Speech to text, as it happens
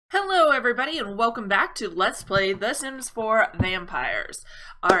Hello everybody and welcome back to Let's Play The Sims 4 Vampires.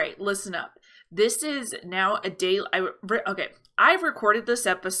 Alright, listen up. This is now a day... I've recorded this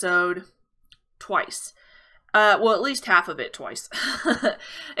episode twice. Well, at least half of it twice.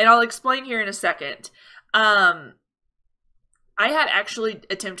 And I'll explain here in a second. I had actually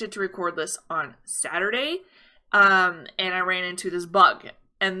attempted to record this on Saturday, and I ran into this bug.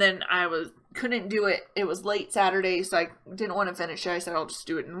 And then couldn't do it. It was late Saturday, so I didn't want to finish it. I said I'll just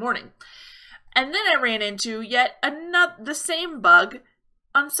do it in the morning. And then I ran into the same bug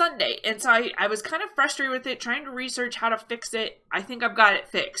on Sunday. And so I was kind of frustrated with it, trying to research how to fix it. I think I've got it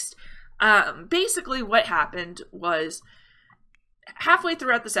fixed. Basically what happened was, halfway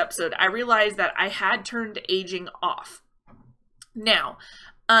throughout this episode, I realized that I had turned aging off. Now,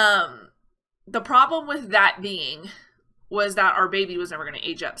 the problem with that being was that our baby was never going to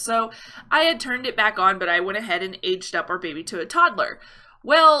age up. So I had turned it back on, but I went ahead and aged up our baby to a toddler.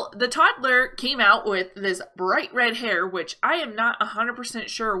 Well, the toddler came out with this bright red hair, which I am not 100%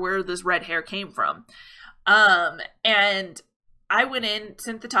 sure where this red hair came from. And I went in,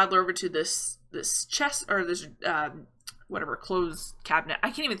 sent the toddler over to this chest, or this, whatever, clothes cabinet.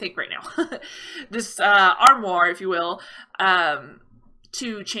 I can't even think right now. This armoire, if you will,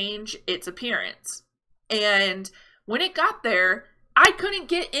 to change its appearance. And when it got there, I couldn't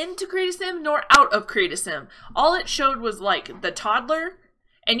get into Create a Sim nor out of Create a Sim. All it showed was like the toddler,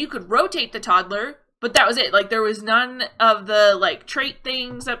 and you could rotate the toddler, but that was it. Like there was none of the like trait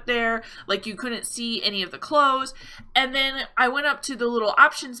things up there. Like you couldn't see any of the clothes. And then I went up to the little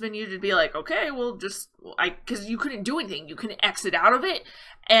options menu to be like, okay, well because you couldn't do anything. You couldn't exit out of it.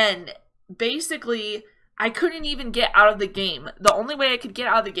 And basically I couldn't even get out of the game. The only way I could get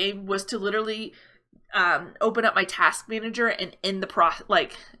out of the game was to literally open up my task manager and end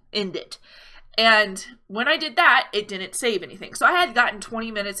it. And when I did that, it didn't save anything. So I had gotten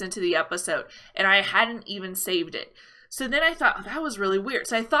 20 minutes into the episode and I hadn't even saved it. So then I thought, oh, that was really weird.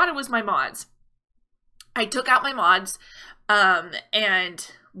 So I thought it was my mods. I took out my mods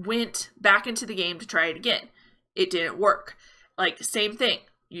and went back into the game to try it again. It didn't work. Like same thing.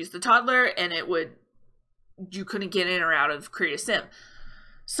 Use the toddler and you couldn't get in or out of Create a Sim.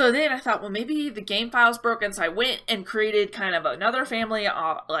 So then I thought, well, maybe the game file's broken. So I went and created kind of another family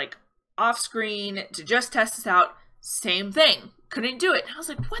off screen to just test this out. Same thing. Couldn't do it. And I was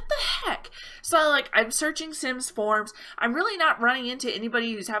like, what the heck? So I'm searching Sims forums. I'm really not running into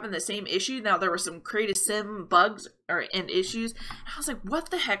anybody who's having the same issue. Now there were some Create a Sim bugs and issues. And I was like,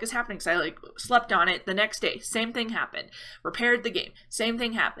 what the heck is happening? So I slept on it the next day. Same thing happened. Repaired the game. Same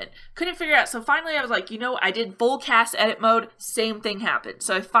thing happened. Couldn't figure it out. So finally I was like, I did full cast edit mode. Same thing happened.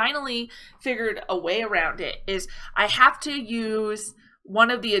 So I finally figured a way around it. Is I have to use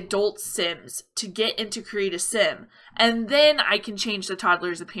one of the adult Sims to get into Create a Sim, and then I can change the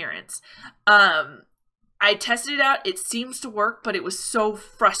toddler's appearance. I tested it out. It seems to work, but it was so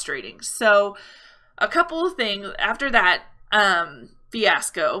frustrating. So a couple of things after that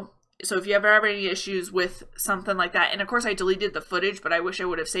fiasco. So if you ever have any issues with something like that, and of course I deleted the footage, but I wish I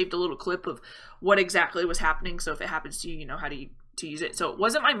would have saved a little clip of what exactly was happening. So if it happens to you, you know how to use it. So it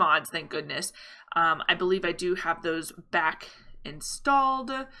wasn't my mods, thank goodness. I believe I do have those back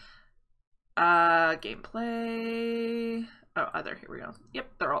installed. Gameplay. Oh, here we go.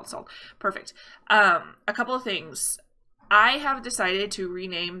 Yep, they're all installed. Perfect. A couple of things. I have decided to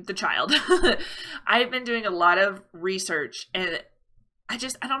rename the child. I've been doing a lot of research and I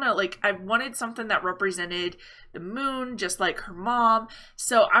don't know, I wanted something that represented the moon, just like her mom.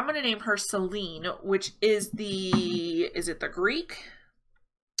 So I'm going to name her Selene, which is is it the Greek?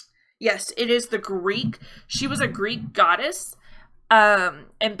 Yes, it is the Greek. She was a Greek goddess.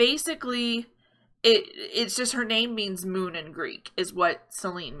 And basically it's just her name means moon in Greek is what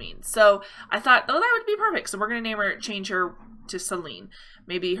Selene means. So I thought, oh, that would be perfect. So we're going to change her to Selene.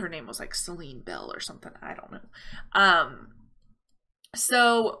 Maybe her name was like Selene Bell or something. I don't know.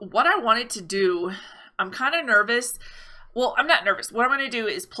 So what I wanted to do, I'm kind of nervous. Well, I'm not nervous. What I'm going to do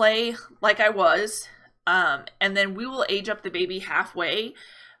is play like I was, and then we will age up the baby halfway.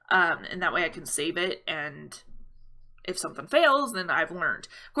 And that way I can save it, and if something fails, then I've learned.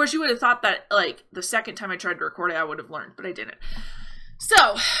 Of course, you would have thought that, the second time I tried to record it, I would have learned, but I didn't.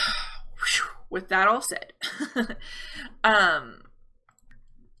 So, with that all said,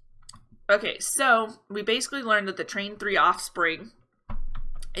 okay, so we basically learned that the Train 3 offspring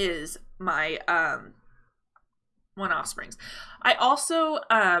is my, one offsprings. I also,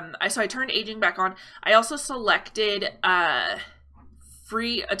 so I turned aging back on. I also selected,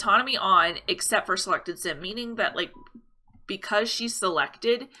 free autonomy on except for selected sim, meaning that because she's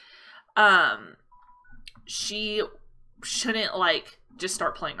selected, she shouldn't just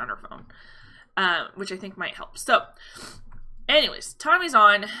start playing on her phone, which I think might help. So, anyways, Tommy's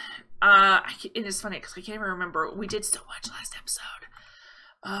on. It is funny because I can't even remember. We did so much last episode.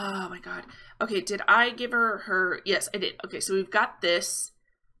 Oh my god. Okay, did I give her... Yes, I did. Okay, so we've got this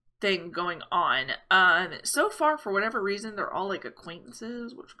thing going on. So far, for whatever reason, they're all like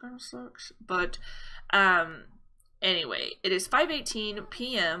acquaintances, which kind of sucks. But, anyway, it is 5:18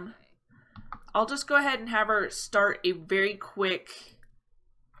 p.m. I'll just go ahead and have her start a very quick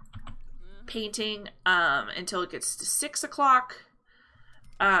painting, until it gets to 6 o'clock.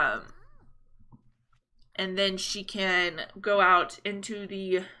 And then she can go out into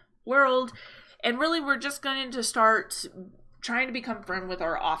the world. And really, we're just going to start trying to become friends with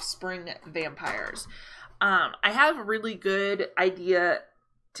our offspring vampires. I have a really good idea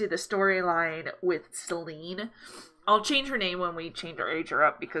to the storyline with Celine. I'll change her name when we change our age her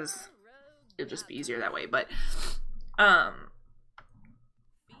up because it'll just be easier that way. But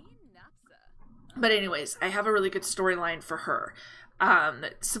anyways, I have a really good storyline for her.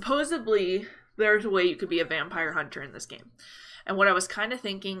 Supposedly, there's a way you could be a vampire hunter in this game. And what I was kind of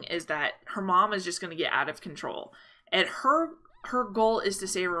thinking is that her mom is just going to get out of control. And her goal is to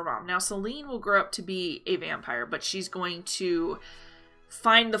save her mom. Now, Celine will grow up to be a vampire, but she's going to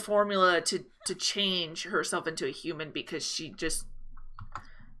find the formula to change herself into a human because she just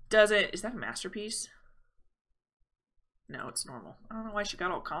doesn't... Is that a masterpiece? No, it's normal. I don't know why she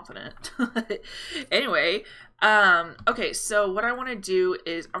got all confident. Anyway, okay, so what I want to do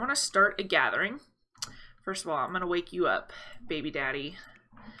is I want to start a gathering. First of all, I'm going to wake you up, baby daddy.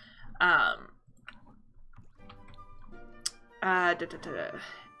 And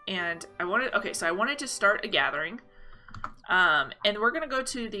I wanted, okay, so I wanted to start a gathering. And we're going to go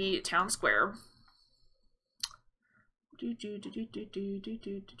to the town square.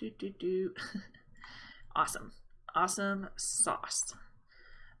 Awesome. Awesome sauce.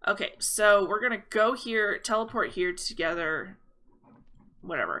 Okay, so we're gonna go here, teleport here together,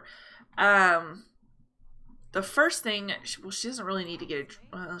 whatever. The first thing, well, she doesn't really need to get it,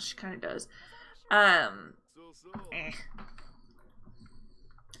 well, she kind of does.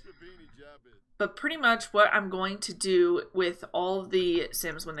 But pretty much what I'm going to do with all of the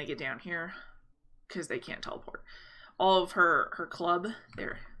Sims when they get down here, because they can't teleport, all of her club,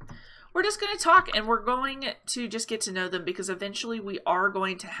 there. We're just going to talk and we're going to just get to know them because eventually we are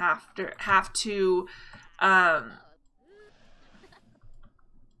going to have to I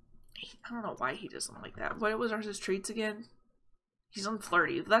don't know why he doesn't like that. What was his traits again? He's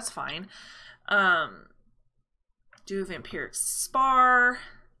unflirty. That's fine. Do a vampiric spar.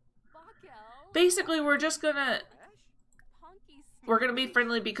 Basically, we're gonna be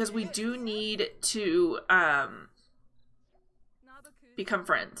friendly because we do need to become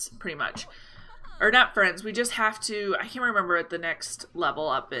friends, pretty much. Or not friends, we just have to... I can't remember what the next level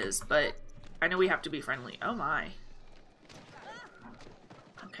up is, but I know we have to be friendly. Oh my.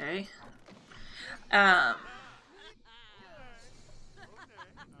 Okay.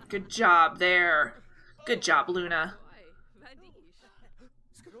 Good job there. Good job, Luna.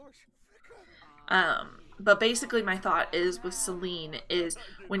 But basically my thought is with Celine is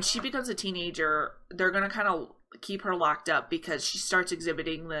when she becomes a teenager, they're gonna kind of keep her locked up because she starts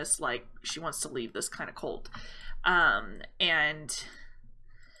exhibiting this, like, she wants to leave this kind of cult. And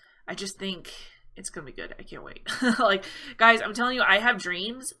I just think it's gonna be good. I can't wait. Like, guys, I'm telling you, I have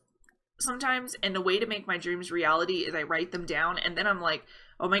dreams sometimes, and the way to make my dreams reality is I write them down, and then I'm like,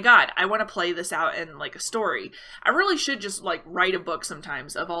 oh my god, I want to play this out in, like, a story. I really should just, like, write a book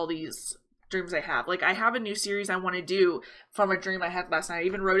sometimes of all these dreams I have. Like, I have a new series I want to do from a dream I had last night. I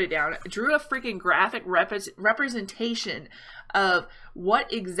even wrote it down. I drew a freaking graphic representation of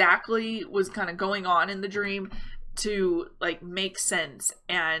what exactly was kind of going on in the dream to, like, make sense.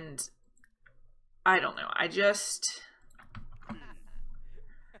 And I don't know. I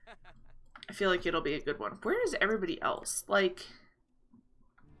feel like it'll be a good one. Where is everybody else? Like...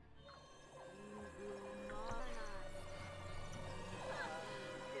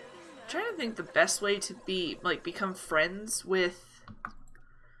 trying to think the best way to become friends with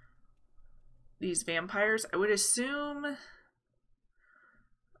these vampires. I would assume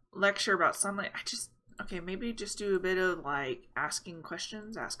lecture about sunlight. Okay, maybe just do a bit of, like, asking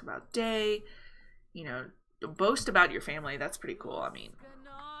questions, ask about day, you know, boast about your family. That's pretty cool. I mean,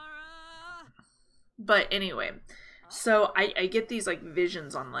 but anyway, so I get these, like,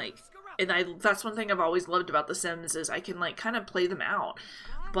 visions on, like, and that's one thing I've always loved about The Sims is I can, like, kind of play them out.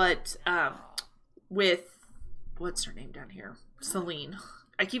 But with, what's her name down here? Celine.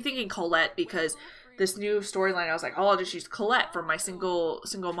 I keep thinking Colette because this new storyline, I was like, oh, I'll just use Colette from my single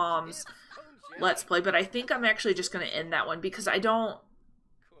mom's Let's Play. But I think I'm actually just going to end that one because I don't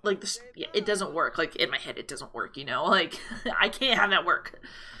like this, yeah, it doesn't work. Like in my head, it doesn't work, you know, like I can't have that work.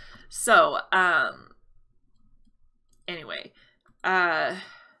 So, anyway, that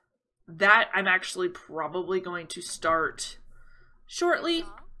I'm actually probably going to start shortly.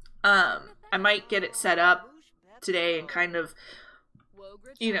 I might get it set up today and kind of,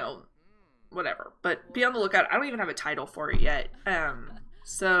 you know, whatever, but be on the lookout. I don't even have a title for it yet.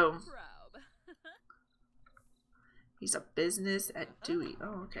 So he's a business at Dewey.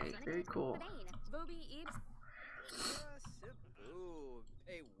 Oh, okay, very cool.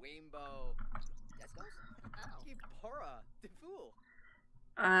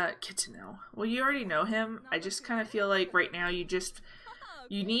 Get to know. Well, you already know him. I just kind of feel like right now you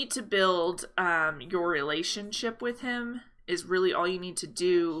need to build your relationship with him is really all you need to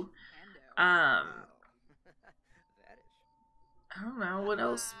do. I don't know, what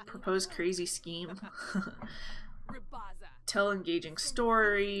else? Propose crazy scheme. Tell engaging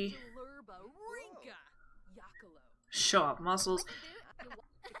story. Show off muscles.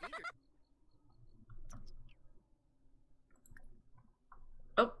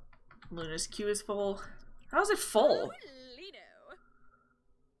 Oh, Luna's queue is full. How is it full?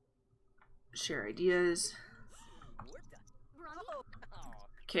 Share ideas.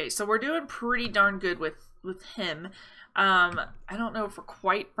 Okay, so we're doing pretty darn good with him. I don't know if we're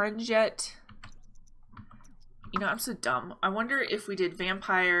quite friends yet. You know, I'm so dumb. I wonder if we did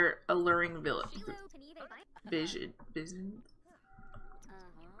vampire alluring vision.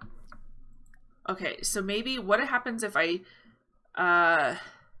 Okay, so maybe what happens if I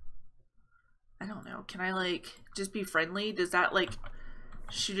don't know. Can I like just be friendly? Does that like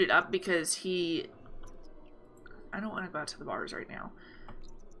shoot it up because he... I don't want to go out to the bars right now.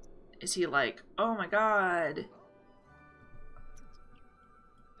 Is he like, oh my god.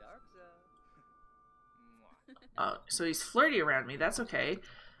 Oh, so he's flirty around me. That's okay.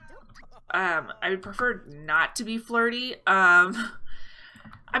 I would prefer not to be flirty. I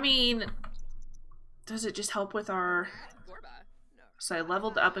mean, does it just help with our... So I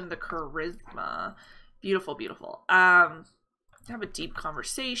leveled up in the charisma. Beautiful, beautiful. Have a deep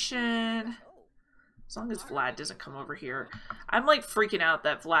conversation. As long as Vlad doesn't come over here. I'm like freaking out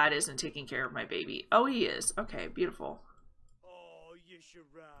that Vlad isn't taking care of my baby. Oh, he is. Okay, beautiful.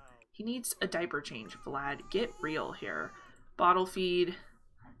 He needs a diaper change, Vlad. Get real here. Bottle feed.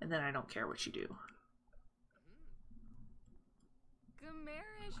 And then I don't care what you do.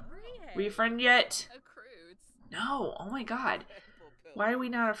 Are we a friend yet? No. Oh my god. Why are we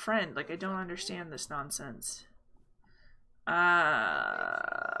not a friend? Like, I don't understand this nonsense.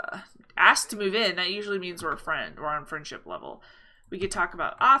 Asked to move in. That usually means we're a friend. We're on friendship level. We could talk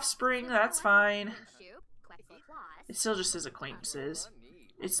about offspring. That's fine. It still just says acquaintances.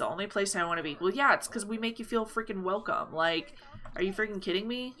 It's the only place I want to be. Well, yeah, it's because we make you feel freaking welcome. Like, are you freaking kidding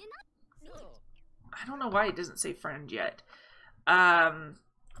me? I don't know why it doesn't say friend yet.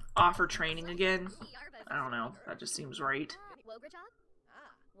 Offer training again. I don't know. That just seems right.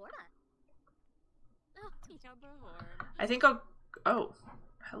 I think I'll... Oh.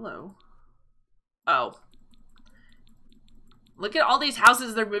 Hello. Oh. Look at all these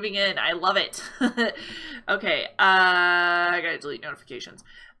houses they're moving in. I love it. Okay. I gotta delete notifications.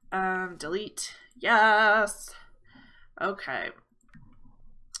 Delete. Yes. Okay.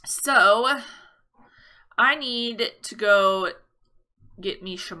 So, I need to go get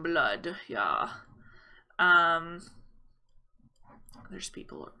me some blood. Yeah. There's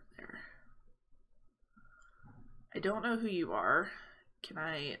people over there. I don't know who you are. Can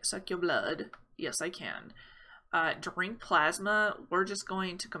I suck your blood? Yes, I can. Drink plasma. We're just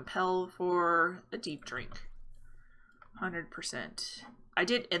going to compel for a deep drink. 100%. I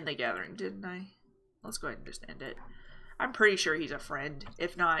did end the gathering, didn't I? Let's go ahead and just end it. I'm pretty sure he's a friend.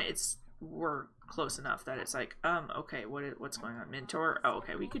 If not, we're close enough that it's like, okay, what's going on? Mentor? Oh,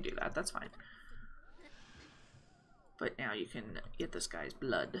 okay, we could do that. That's fine. But now you can get this guy's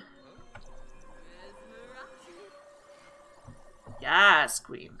blood. Yes,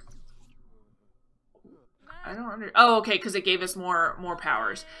 queen. I don't oh, okay, because it gave us more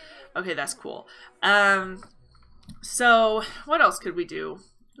powers. Okay, that's cool. So what else could we do?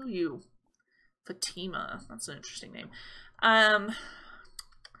 Who are you? Fatima. That's an interesting name.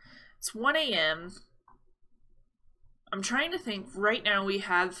 It's 1 a.m. I'm trying to think. Right now we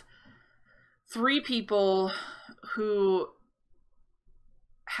have 3 people who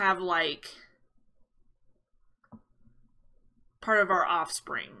have like part of our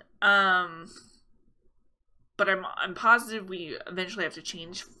offspring. But I'm positive we eventually have to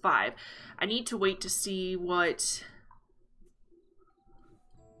change 5. I need to wait to see what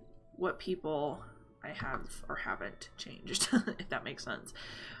people I have or haven't changed, if that makes sense.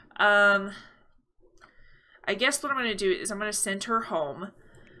 I guess what I'm going to do is I'm going to send her home.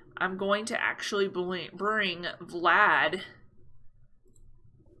 I'm going to actually bring Vlad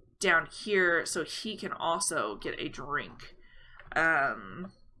down here so he can also get a drink.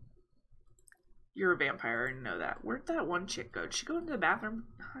 You're a vampire, I know that. Where'd that one chick go? Did she go into the bathroom?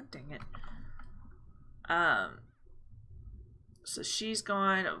 Oh, dang it. So she's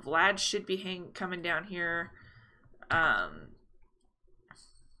gone. Vlad should be coming down here. I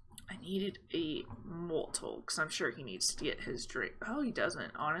needed a Molotov because I'm sure he needs to get his drink. Oh, he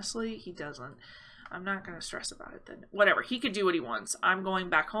doesn't. Honestly, he doesn't. I'm not going to stress about it then. Whatever. He could do what he wants. I'm going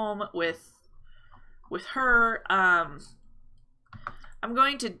back home with her. I'm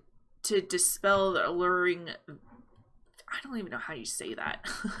going to dispel the alluring... I don't even know how you say that.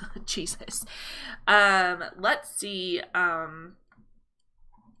 Jesus. Let's see.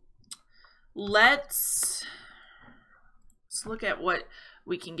 Let's look at what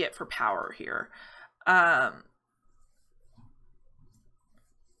we can get for power here.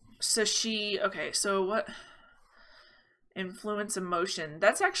 So okay, so what? Influence emotion.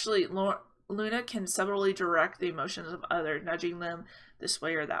 That's actually, Luna can subtly direct the emotions of others, nudging them this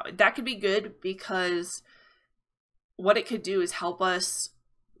way or that way. That could be good because what it could do is help us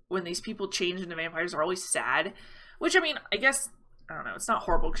when these people change into vampires are always sad. Which, I mean, I guess, I don't know, it's not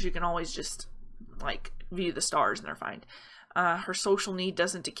horrible because you can always just, like, view the stars and they're fine. Her social need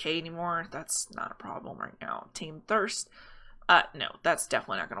doesn't decay anymore. That's not a problem right now. Tame thirst. No, that's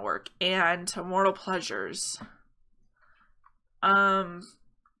definitely not going to work. And immortal pleasures.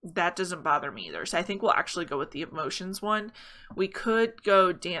 That doesn't bother me either. So I think we'll actually go with the emotions one. We could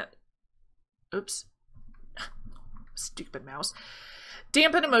go oops. Stupid mouse.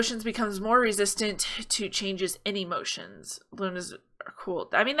 Dampen emotions becomes more resistant to changes in emotions. Luna's are cool.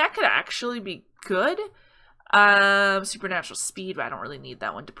 I mean, that could actually be good. Supernatural speed, but I don't really need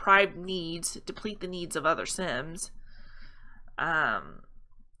that one. Deprived needs, deplete the needs of other Sims.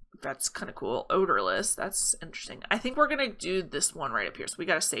 That's kind of cool. Odorless, that's interesting. I think we're gonna do this one right up here, so we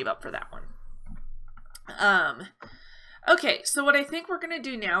gotta save up for that one. Okay, so what I think we're gonna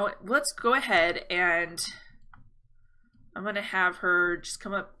do now, let's go ahead and I'm gonna have her just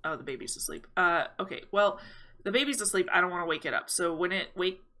come up. Oh, the baby's asleep. Okay, well, the baby's asleep. I don't want to wake it up. So when it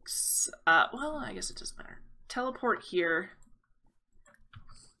wakes up, well, I guess it doesn't matter. Teleport here.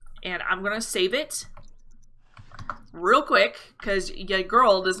 And I'm gonna save it real quick because your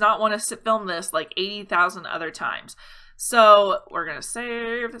girl does not want to film this like 80,000 other times. So we're gonna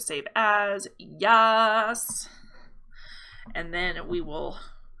save as, yes. And then we will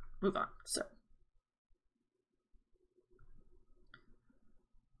move on. So.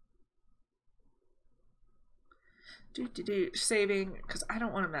 Saving, because I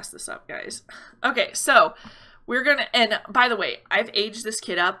don't want to mess this up, guys. Okay, so we're gonna, and by the way, I've aged this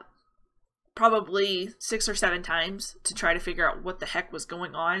kid up probably 6 or 7 times to try to figure out what the heck was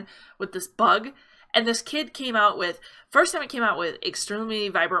going on with this bug. And this kid came out with, first time it came out with extremely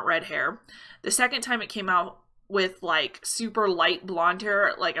vibrant red hair. The second time it came out with like super light blonde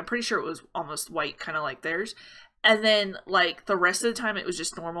hair, like I'm pretty sure it was almost white, kind of like theirs. And then like the rest of the time it was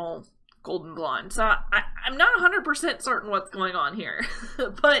just normal golden blonde. So I'm not 100% certain what's going on here.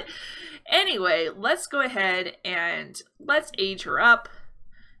 But anyway, let's go ahead and let's age her up.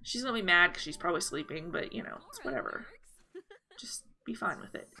 She's gonna be mad because she's probably sleeping, but you know, it's whatever. Just be fine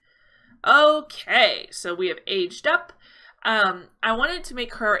with it. Okay, so we have aged up. I wanted to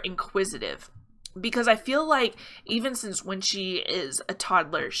make her inquisitive because I feel like even since when she is a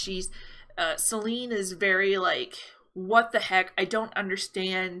toddler, she's Celine is very like, what the heck? I don't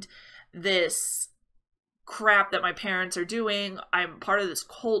understand this crap that my parents are doing. I'm part of this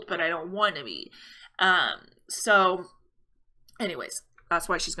cult, but I don't want to be. So anyways, that's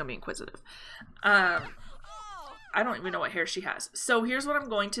why she's gonna be inquisitive. I don't even know what hair she has. So here's what I'm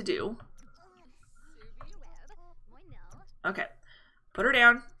going to do. Okay, put her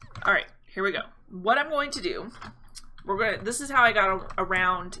down. All right, here we go. What I'm going to do, this is how I got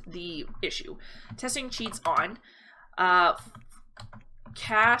around the issue. Testing cheats on.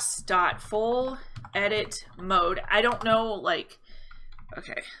 Cast.full edit mode. I don't know, like,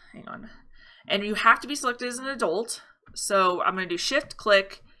 okay, hang on. And you have to be selected as an adult. So I'm going to do shift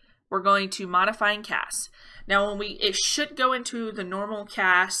click. We're going to modify and cast. Now when it should go into the normal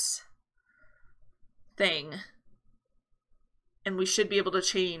cast thing. And we should be able to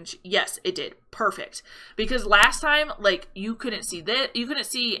change. Yes, it did. Perfect. Because last time, like, you couldn't see that. You couldn't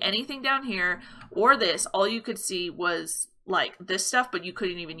see anything down here or this. All you could see was like this stuff, but you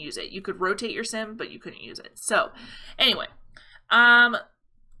couldn't even use it. You could rotate your sim, but you couldn't use it. So anyway,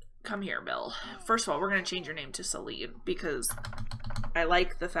 come here, Bill. First of all, we're going to change your name to Celine because I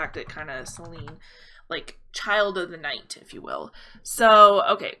like the fact that kind of Celine, like child of the night, if you will. So,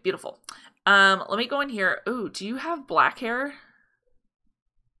 okay, beautiful. Let me go in here. Ooh, do you have black hair?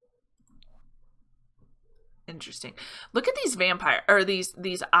 Interesting. Look at these vampire, or these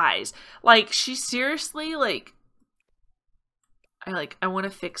eyes. Like, she seriously, like, I want to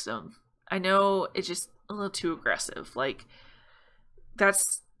fix them. I know it's just a little too aggressive. Like,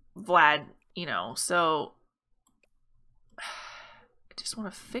 that's Vlad, you know, so I just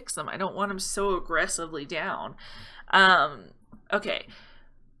want to fix them. I don't want them so aggressively down. Okay.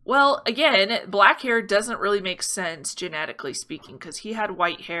 Well, again, black hair doesn't really make sense genetically speaking because he had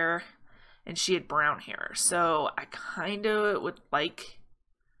white hair and she had brown hair. So I kind of would like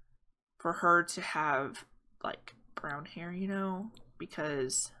for her to have like brown hair, you know,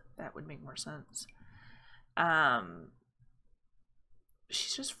 because that would make more sense.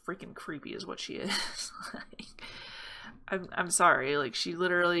 She's just freaking creepy is what she is. Like, I'm sorry, like she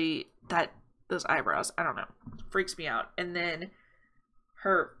literally, those eyebrows, I don't know, freaks me out. And then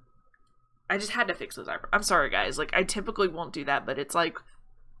I just had to fix those eyebrows. I'm sorry guys, like I typically won't do that, but it's like,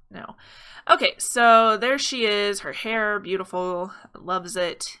 no. Okay, so there she is, her hair, beautiful, loves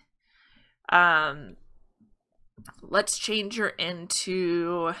it. Let's change her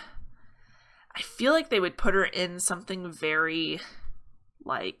into, I feel like they would put her in something very,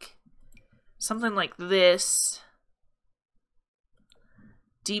 like, something like this.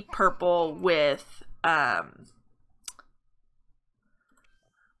 Deep purple with,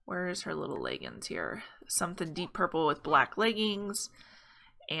 where is her little leggings here? Something deep purple with black leggings.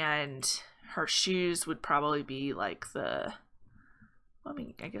 And her shoes would probably be like the, I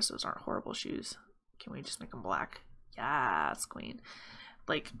mean, I guess those aren't horrible shoes. Can we just make them black? Yes, queen.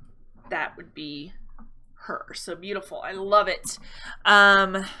 Like, that would be her. So beautiful. I love it.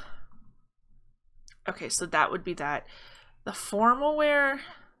 Okay, so that would be that. The formal wear.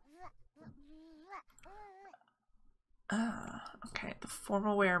 Okay, the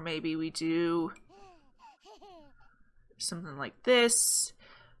formal wear, maybe we do something like this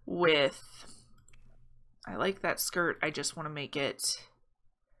with, I like that skirt. I just want to make it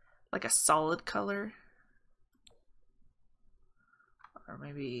like a solid color. Or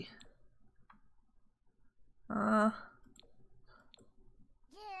maybe,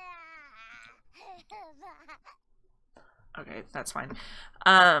 okay, that's fine.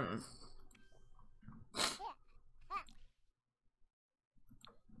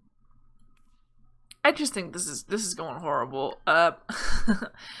 I just think this is going horrible.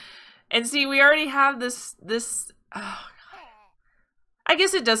 And see, we already have this, oh, I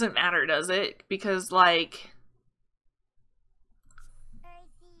guess it doesn't matter, does it? Because, like,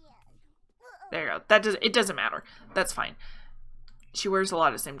 there you go. It doesn't matter. That's fine. She wears a lot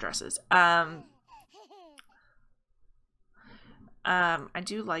of the same dresses. I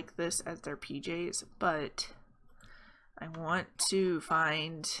do like this as their PJs, but I want to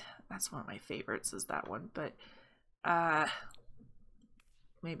find, that's one of my favorites is that one, but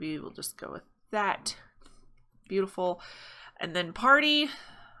maybe we'll just go with that. Beautiful. And then party,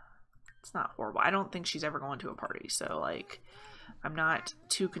 it's not horrible. I don't think she's ever going to a party, so like I'm not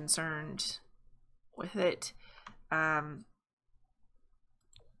too concerned with it. There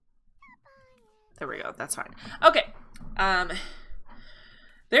we go. That's fine. Okay.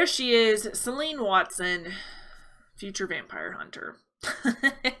 There she is, Celine Watson, future vampire hunter.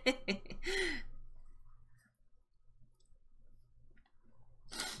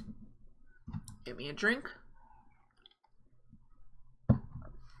 Give me a drink.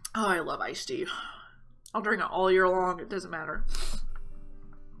 Oh, I love iced tea. I'll drink it all year long. It doesn't matter.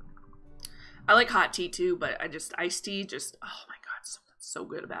 I like hot tea too, but iced tea just, oh my God, something's so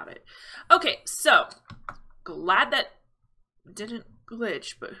good about it. Okay, so glad that didn't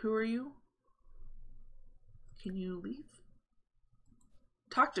glitch, but who are you? Can you leave?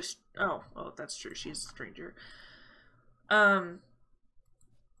 Talk to, oh, that's true. She's a stranger.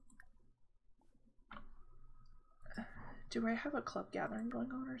 Do I have a club gathering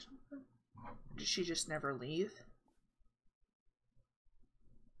going on or something? Did she just never leave?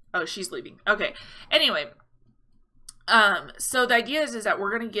 Oh, she's leaving. Okay. Anyway, so the idea is that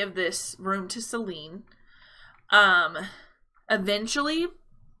we're going to give this room to Celine. Eventually,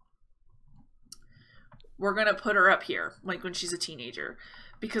 we're going to put her up here, like when she's a teenager.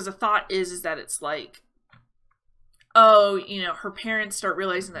 Because the thought is that it's like, oh, you know, her parents start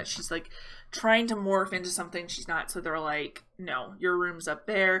realizing that she's like trying to morph into something she's not. So they're like, no, your room's up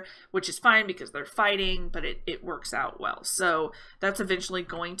there, which is fine because they're fighting, but it works out well. So that's eventually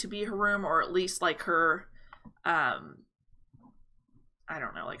going to be her room, or at least like her, I I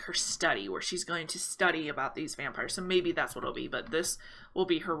don't know, like her study where she's going to study about these vampires. So maybe that's what it'll be, but this will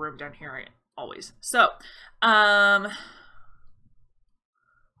be her room down here always. So,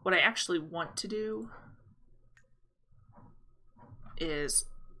 what I actually want to do is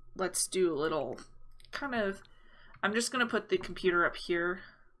let's do a little kind of, I'm just going to put the computer up here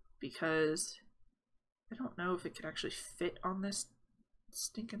because I don't know if it could actually fit on this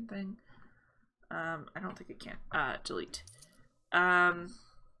stinking thing. I don't think it can. Delete. Can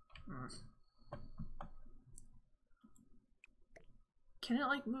it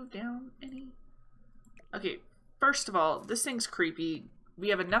like move down any? Okay, first of all, this thing's creepy. We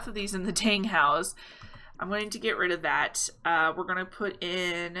have enough of these in the dang house. I'm going to get rid of that. We're going to put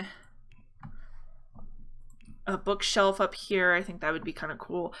in a bookshelf up here. I think that would be kind of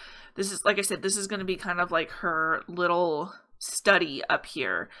cool. This is, like I said, this is going to be kind of like her little study up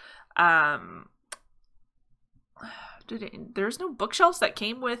here. There's no bookshelves that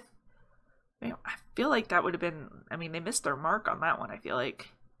came with. Man, I feel like that would have been, I mean, they missed their mark on that one, I feel like.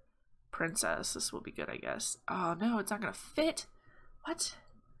 Princess, this will be good, I guess. Oh no, it's not gonna fit. What?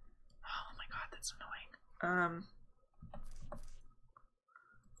 Oh my god, that's annoying.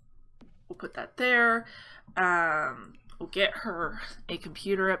 We'll put that there. We'll get her a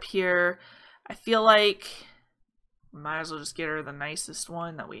computer up here. I feel like we might as well just get her the nicest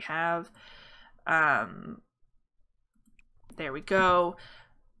one that we have. There we go.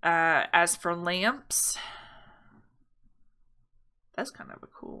 As for lamps, that's kind of a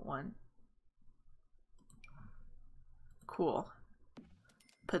cool one. Cool.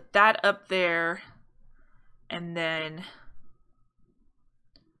 Put that up there, and then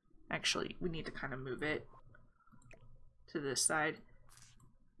actually we need to kind of move it to this side.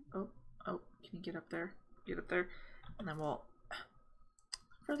 Oh, can you get up there? Get up there, and then we'll.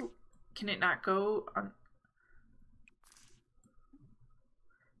 Can it not go on?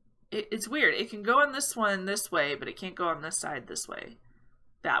 It's weird. It can go on this one this way, but it can't go on this side this way.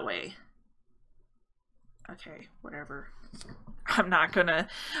 That way. Okay, whatever. I'm not gonna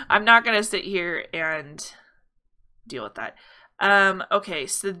sit here and deal with that. Okay,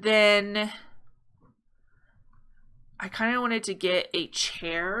 so then I kind of wanted to get a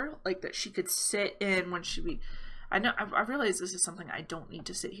chair like that she could sit in when she I know I realize this is something I don't need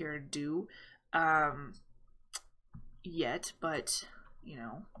to sit here and do yet, but you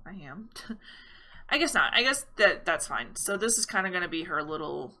know, I am. I guess not. I guess that's fine. So this is kind of going to be her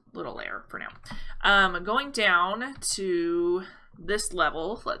little lair for now. Going down to this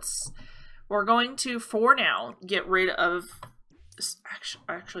level, we're going to, for now, get rid of this.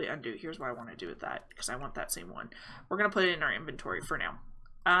 Actually undo. Here's what I want to do with that, because I want that same one. We're going to put it in our inventory for now.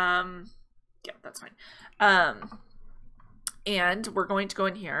 Yeah, that's fine. And we're going to go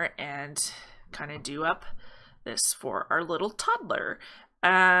in here and kind of do up this for our little toddler.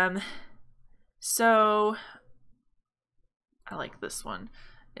 So I like this one.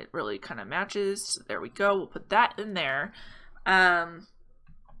 It really kind of matches. There we go. We'll put that in there.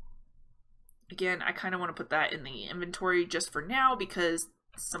 Again, I kind of want to put that in the inventory just for now because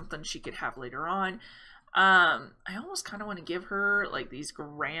it's something she could have later on. I almost kind of want to give her like these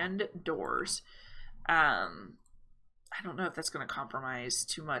grand doors. I don't know if that's going to compromise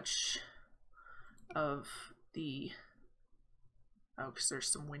too much of the, because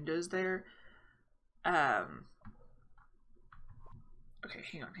there's some windows there. Okay,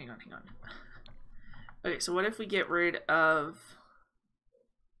 hang on. Okay, so what if we get rid of,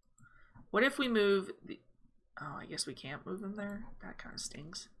 what if we move the, oh, I guess we can't move them there. That kind of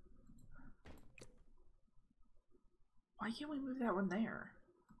stings. Why can't we move that one there?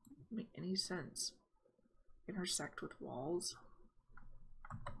 Doesn't make any sense. Intersect with walls.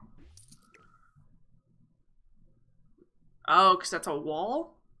 Oh, because that's a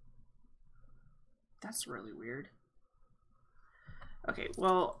wall? That's really weird. Okay,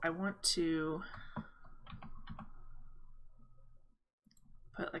 well, I want to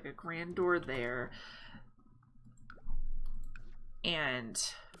put like a grand door there. And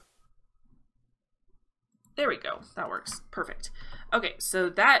there we go. That works. Perfect. Okay, so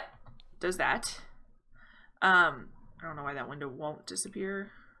that does that. I don't know why that window won't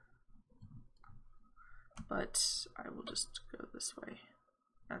disappear. But I will just go this way.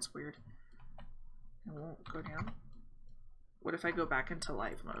 That's weird. It won't go down. What if I go back into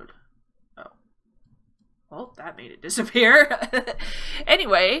live mode? Oh. Well, that made it disappear.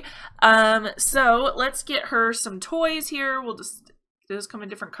 Anyway, so let's get her some toys here. We'll just, do those come in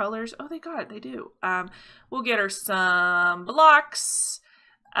different colors? Oh, they got it. They do. We'll get her some blocks.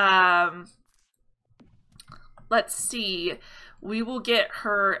 Let's see. We will get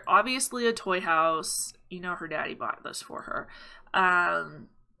her, obviously, a toy house. You know her daddy bought this for her. Right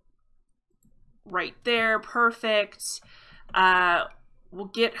there, perfect. We'll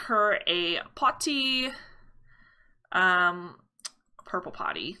get her a potty. Purple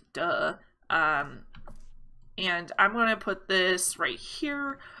potty, duh. And I'm gonna put this right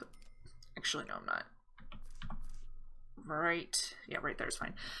here. Actually, no, I'm not. Right, yeah, right there is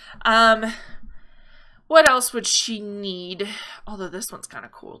fine. What else would she need? Although this one's kind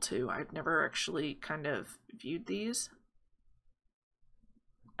of cool too. I've never actually kind of viewed these.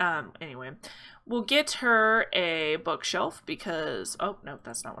 Anyway, we'll get her a bookshelf because, oh, no,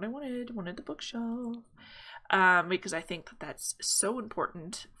 that's not what I wanted. I wanted the bookshelf. Because I think that that's so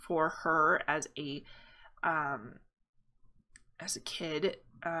important for her as a kid.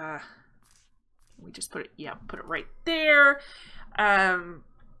 We just put it, yeah, put it right there.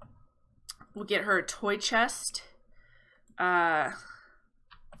 We'll get her a toy chest. I'm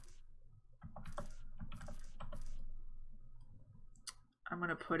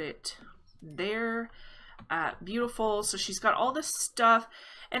gonna put it there. Beautiful. So she's got all this stuff,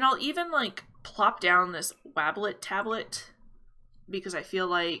 and I'll even like plop down this Wabblet tablet because I feel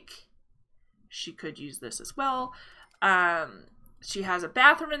like she could use this as well. She has a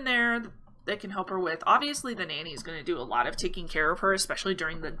bathroom in there that can help her with. Obviously, the nanny is going to do a lot of taking care of her, especially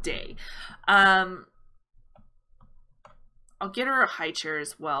during the day. I'll get her a high chair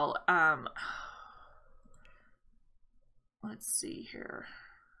as well. Let's see here.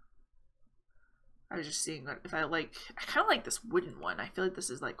 I was just seeing that if I kind of like this wooden one. I feel like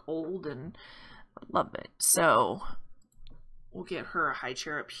this is like old and I love it. So we'll get her a high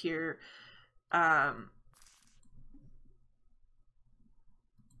chair up here.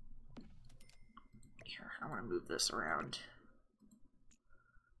 Here, I want to move this around.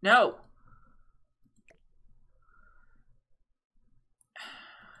 No!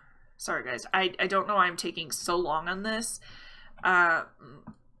 Sorry guys, I don't know why I'm taking so long on this.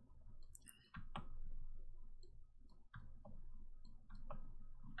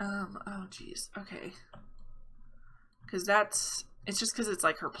 Oh geez, okay. Because it's just because it's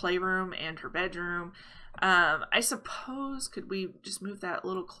like her playroom and her bedroom. I suppose, could we just move that a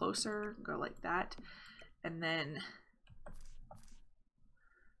little closer, go like that, and then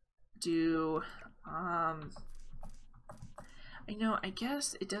do, I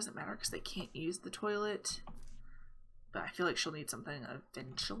guess it doesn't matter because they can't use the toilet, but I feel like she'll need something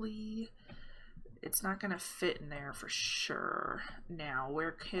eventually. It's not gonna fit in there for sure. Now,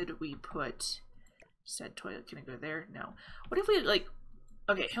 where could we put said toilet? Can it go there? No. What if we like,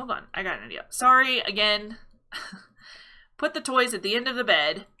 okay, hold on, I got an idea. Sorry, again. Put the toys at the end of the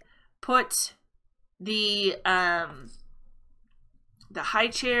bed. Put the high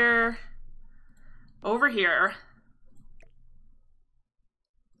chair over here.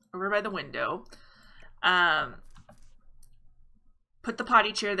 Over by the window. Put the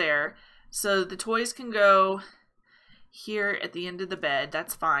potty chair there. So the toys can go here at the end of the bed.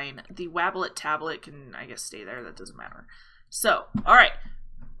 That's fine. The Wabblet tablet can, I guess, stay there. That doesn't matter. So, all right.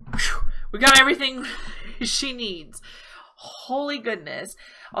 Whew. We got everything she needs. Holy goodness.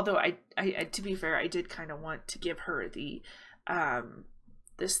 Although I to be fair, I did kind of want to give her the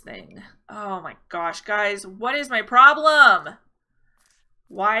this thing. Oh my gosh, guys, what is my problem?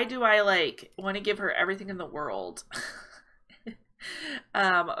 Why do I like want to give her everything in the world?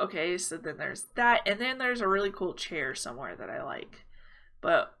 Okay, so then there's that, and then there's a really cool chair somewhere that I like.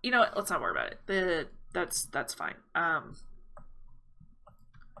 But you know what? Let's not worry about it. That's fine.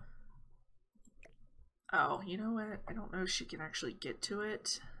 Oh, you know what? I don't know if she can actually get to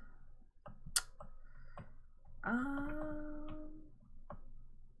it.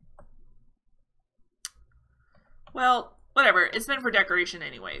 Well, whatever. It's meant for decoration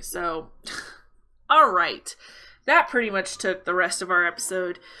anyway, so all right. That pretty much took the rest of our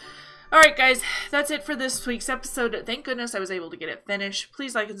episode. Alright guys, that's it for this week's episode. Thank goodness I was able to get it finished.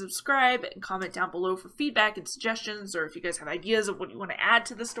 Please like and subscribe and comment down below for feedback and suggestions, or if you guys have ideas of what you want to add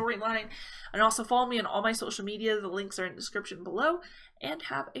to the storyline. And also follow me on all my social media. The links are in the description below. And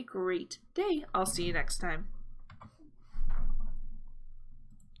have a great day. I'll see you next time.